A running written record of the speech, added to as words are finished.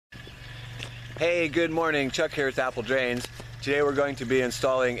Hey, good morning. Chuck here with Apple Drains. Today we're going to be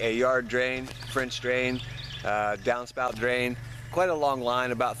installing a yard drain, French drain, downspout drain. Quite a long line,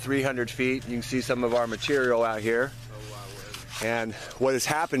 about 300 feet. You can see some of our material out here. And what has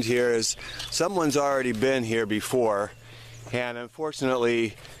happened here is someone's already been here before, and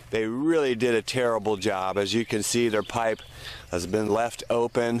unfortunately they really did a terrible job. As you can see, their pipe has been left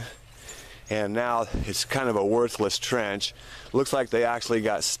open, and now it's kind of a worthless trench. Looks like they actually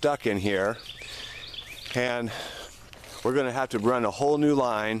got stuck in here, and we're going to have to run a whole new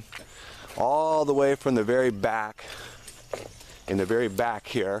line all the way from the very back, in the very back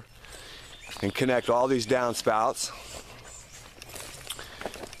here, and connect all these downspouts.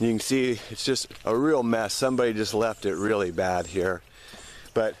 You can see it's just a real mess. Somebody just left it really bad here.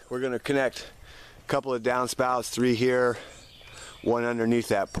 But we're going to connect a couple of downspouts, 3 here, 1 underneath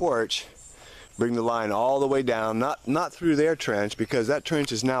that porch. Bring the line all the way down, not through their trench, because that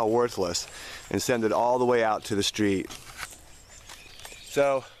trench is now worthless, and send it all the way out to the street.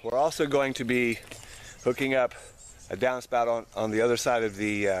 So we're also going to be hooking up a downspout on the other side of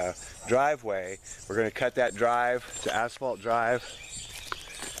the driveway. We're going to cut that drive to asphalt drive.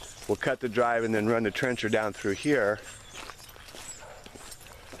 We'll cut the drive and then run the trencher down through here.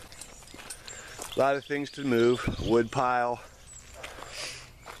 A lot of things to move, wood pile.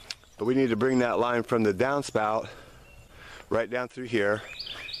 But we need to bring that line from the downspout right down through here,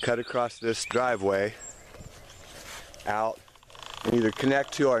 cut across this driveway out, and either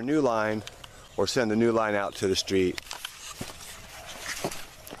connect to our new line or send the new line out to the street.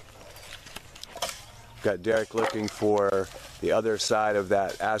 Got Derek looking for the other side of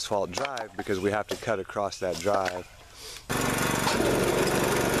that asphalt drive because we have to cut across that drive.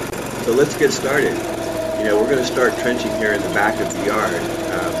 So let's get started. We're going to start trenching here in the back of the yard.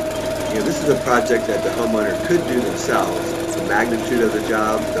 This is a project that the homeowner could do themselves. The magnitude of the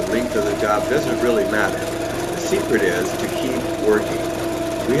job, the length of the job doesn't really matter. The secret is to keep working.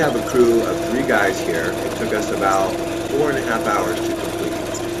 We have a crew of 3 guys here. It took us about 4.5 hours to complete.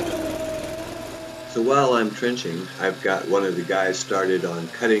 So while I'm trenching, I've got one of the guys started on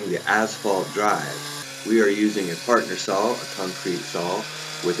cutting the asphalt drive. We are using a partner saw, a concrete saw,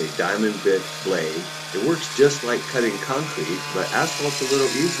 with a diamond bit blade. It works just like cutting concrete, but asphalt's a little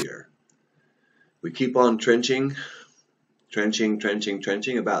easier. We keep on trenching,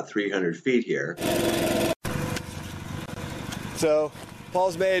 about 300 feet here. So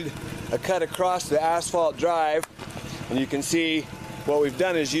Paul's made a cut across the asphalt drive, and you can see what we've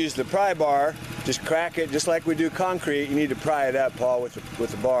done is use the pry bar, just crack it just like we do concrete. You need to pry it up, Paul, with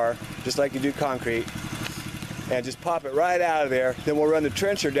the bar, just like you do concrete, and just pop it right out of there. Then we'll run the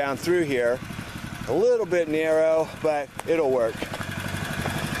trencher down through here. A little bit narrow, but it'll work.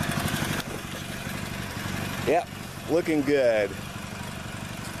 Yep, looking good.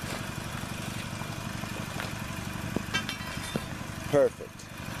 Perfect.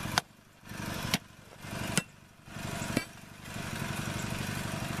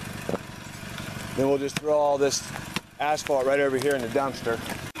 Then we'll just throw all this asphalt right over here in the dumpster.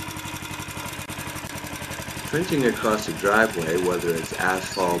 Trenching across the driveway, whether it's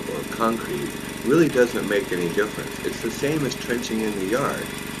asphalt or concrete, really doesn't make any difference. It's the same as trenching in the yard.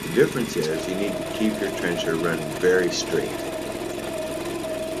 The difference is you need to keep your trencher running very straight.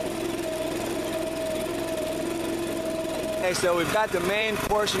 Okay, so we've got the main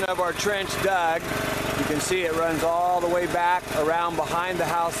portion of our trench dug. You can see it runs all the way back around behind the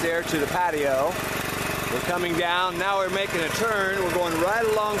house there to the patio. We're coming down. Now we're making a turn. We're going right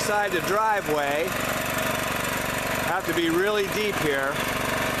alongside the driveway. Have to be really deep here.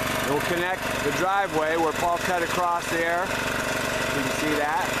 We'll connect the driveway where Paul cut across there. You can see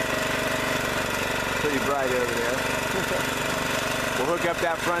that. Pretty bright over there. We'll hook up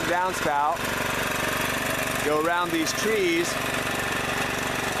that front downspout. Go around these trees.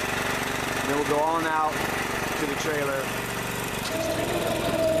 Then we'll go on out to the trailer.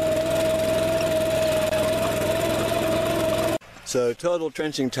 So total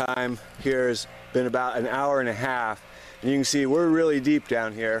trenching time here has been about 1.5 hours. And you can see we're really deep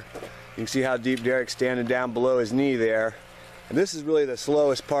down here. You can see how deep Derek's standing down below his knee there. And this is really the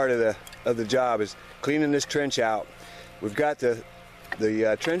slowest part of the job, is cleaning this trench out. We've got the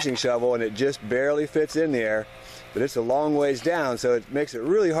trenching shovel, and it just barely fits in there, but it's a long ways down, so it makes it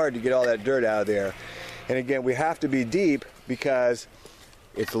really hard to get all that dirt out of there. And again, we have to be deep because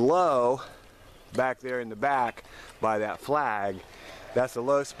it's low back there in the back by that flag. That's the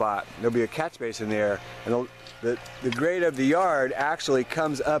low spot. There'll be a catch basin there, and the grade of the yard actually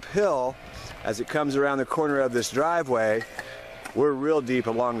comes uphill as it comes around the corner of this driveway. We're real deep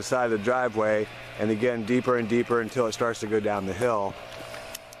along the side of the driveway, and again deeper and deeper until it starts to go down the hill.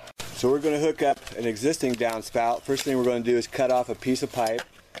 So we're going to hook up an existing downspout. First thing we're going to do is cut off a piece of pipe,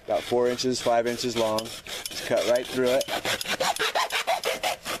 about 4 inches, 5 inches long. Just cut right through it.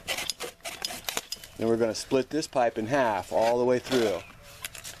 Then we're going to split this pipe in half all the way through.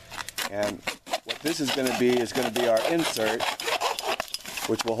 And what this is going to be our insert,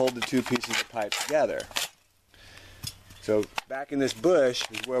 which will hold the two pieces of pipe together. So back in this bush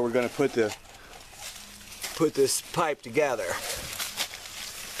is where we're going to put this pipe together.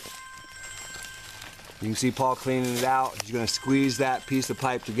 You can see Paul cleaning it out. He's going to squeeze that piece of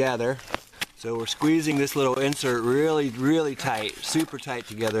pipe together. So we're squeezing this little insert really tight, super tight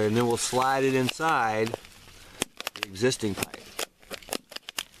together, and then we'll slide it inside the existing pipe.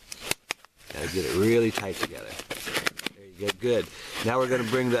 Gotta get it really tight together. There you go, good. Now we're going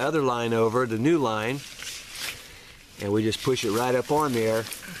to bring the other line over, the new line, and we just push it right up on there.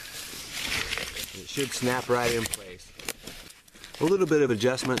 It should snap right in place. A little bit of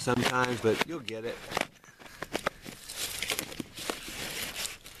adjustment sometimes, but you'll get it.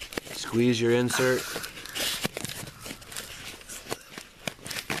 Squeeze your insert.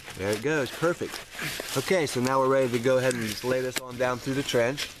 There it goes, perfect. Okay, so now we're ready to go ahead and just lay this on down through the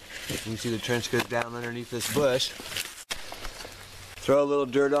trench. You can see the trench goes down underneath this bush. Throw a little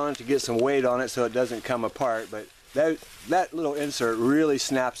dirt on it to get some weight on it so it doesn't come apart, but that little insert really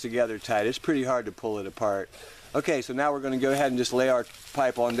snaps together tight. It's pretty hard to pull it apart. Okay, so now we're going to go ahead and just lay our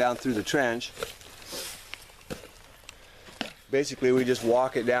pipe on down through the trench. Basically, we just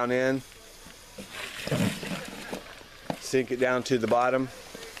walk it down in, sink it down to the bottom.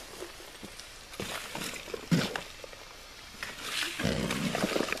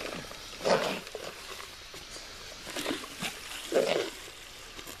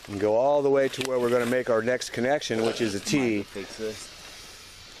 And go all the way to where we're going to make our next connection, which is a T.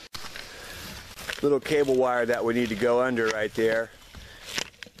 Little cable wire that we need to go under right there.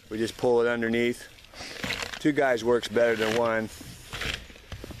 We just pull it underneath. 2 guys works better than 1.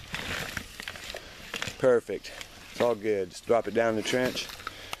 Perfect. It's all good. Just drop it down in the trench.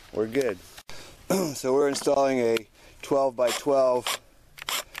 We're good. So we're installing a 12 by 12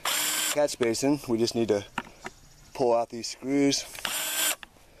 catch basin. We just need to pull out these screws,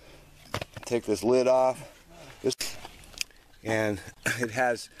 take this lid off, and it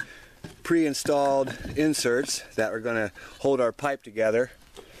has pre-installed inserts that are going to hold our pipe together.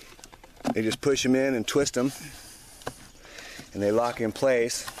 They just push them in and twist them, and they lock in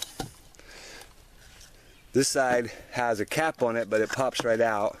place. This side has a cap on it, but it pops right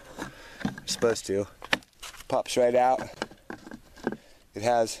out. It's supposed to. Pops right out. It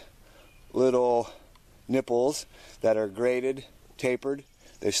has little nipples that are graded, tapered.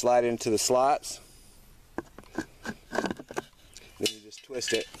 They slide into the slots. Then you just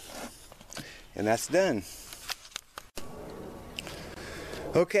twist it, and that's done.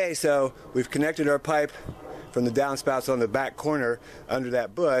 Okay, so we've connected our pipe from the downspouts on the back corner under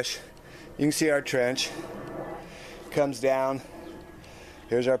that bush. You can see our trench comes down.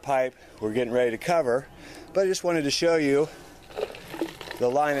 Here's our pipe we're getting ready to cover, but I just wanted to show you the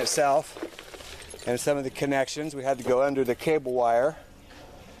line itself and some of the connections. We had to go under the cable wire,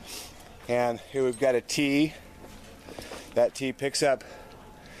 and here we've got a T. That T picks up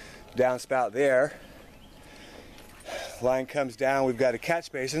downspout there. Line comes down, we've got a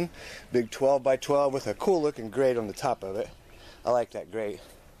catch basin, big 12 by 12 with a cool looking grate on the top of it. I like that grate.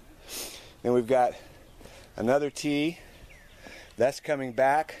 Then we've got another T that's coming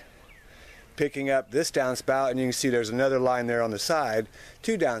back, picking up this downspout, and you can see there's another line there on the side.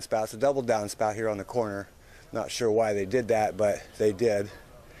 2 downspouts, a double downspout here on the corner. Not sure why they did that, but they did.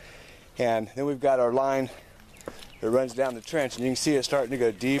 And then we've got our line that runs down the trench, and you can see it starting to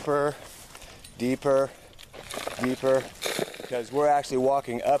go deeper, deeper, deeper, because we're actually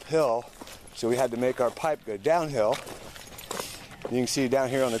walking uphill, so we had to make our pipe go downhill. You can see down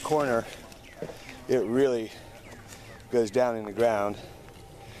here on the corner, it really goes down in the ground.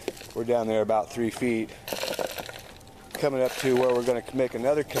 We're down there about 3 feet. Coming up to where we're going to make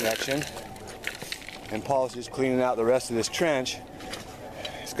another connection, and Paul's just cleaning out the rest of this trench.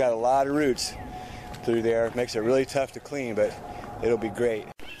 It's got a lot of roots through there. It makes it really tough to clean, but it'll be great.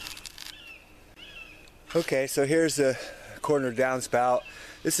 Okay, so here's the corner downspout.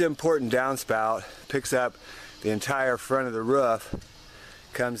 This is an important downspout. Picks up the entire front of the roof,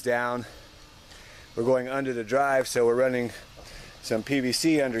 comes down. We're going under the drive, so we're running some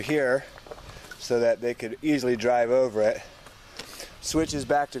PVC under here so that they could easily drive over it. Switches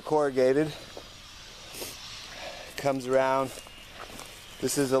back to corrugated, comes around.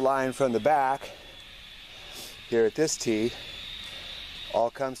 This is the line from the back here at this T. All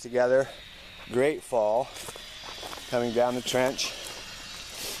comes together. Great fall coming down the trench.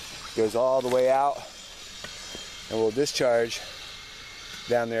 Goes all the way out, and we'll discharge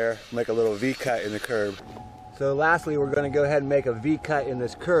down there, make a little V-cut in the curb. So lastly, we're going to go ahead and make a V-cut in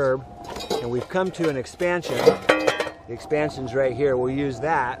this curb, and we've come to an expansion. The expansion's right here. We'll use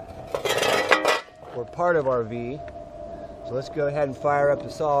that for part of our V. So let's go ahead and fire up the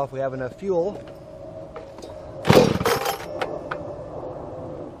saw if we have enough fuel.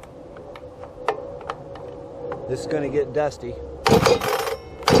 This is going to get dusty.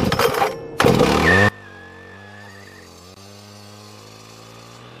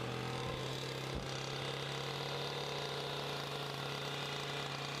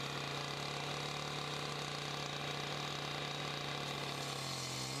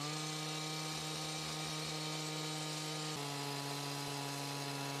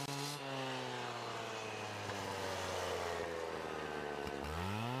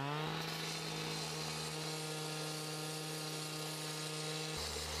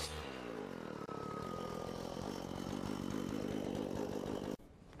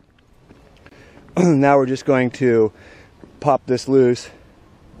 Now we're just going to pop this loose.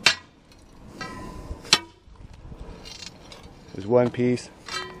 There's one piece.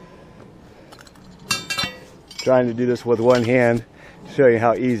 Trying to do this with one hand to show you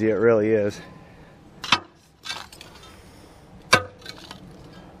how easy it really is.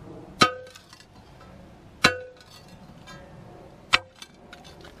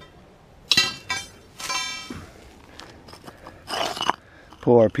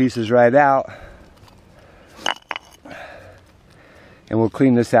 Pull our pieces right out. And we'll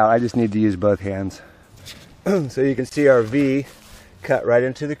clean this out. I just need to use both hands. So you can see our V cut right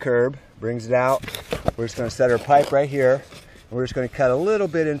into the curb, brings it out. We're just going to set our pipe right here, and we're just going to cut a little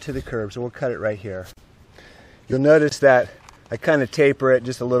bit into the curb, so we'll cut it right here. You'll notice that I kind of taper it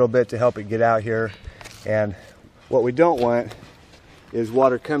just a little bit to help it get out here, and what we don't want is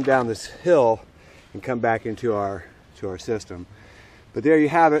water come down this hill and come back into our system. But there you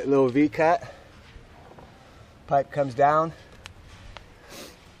have it, a little V cut. Pipe comes down.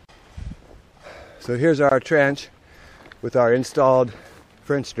 So here's our trench with our installed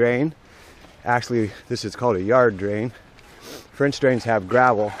French drain. Actually, this is called a yard drain. French drains have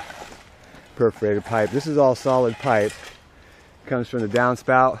gravel perforated pipe. This is all solid pipe. Comes from the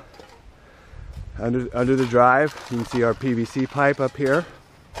downspout under the drive. You can see our PVC pipe up here.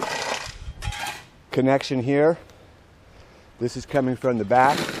 Connection here. This is coming from the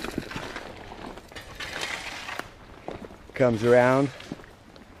back. Comes around.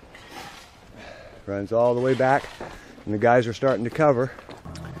 Runs all the way back, and the guys are starting to cover.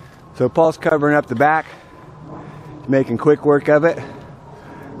 So Paul's covering up the back, making quick work of it.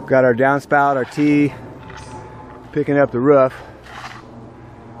 We've got our downspout, our T, picking up the roof.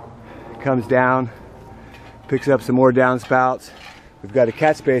 Comes down, picks up some more downspouts. We've got a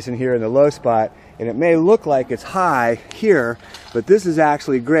catch basin here in the low spot, and it may look like it's high here, but this is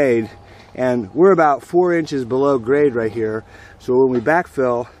actually grade, and we're about 4 inches below grade right here. So when we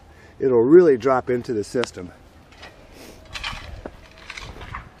backfill, it'll really drop into the system.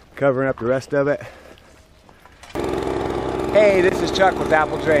 Covering up the rest of it. Hey, this is Chuck with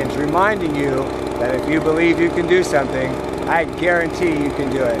Apple Drains, reminding you that if you believe you can do something, I guarantee you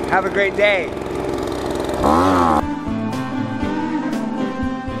can do it. Have a great day.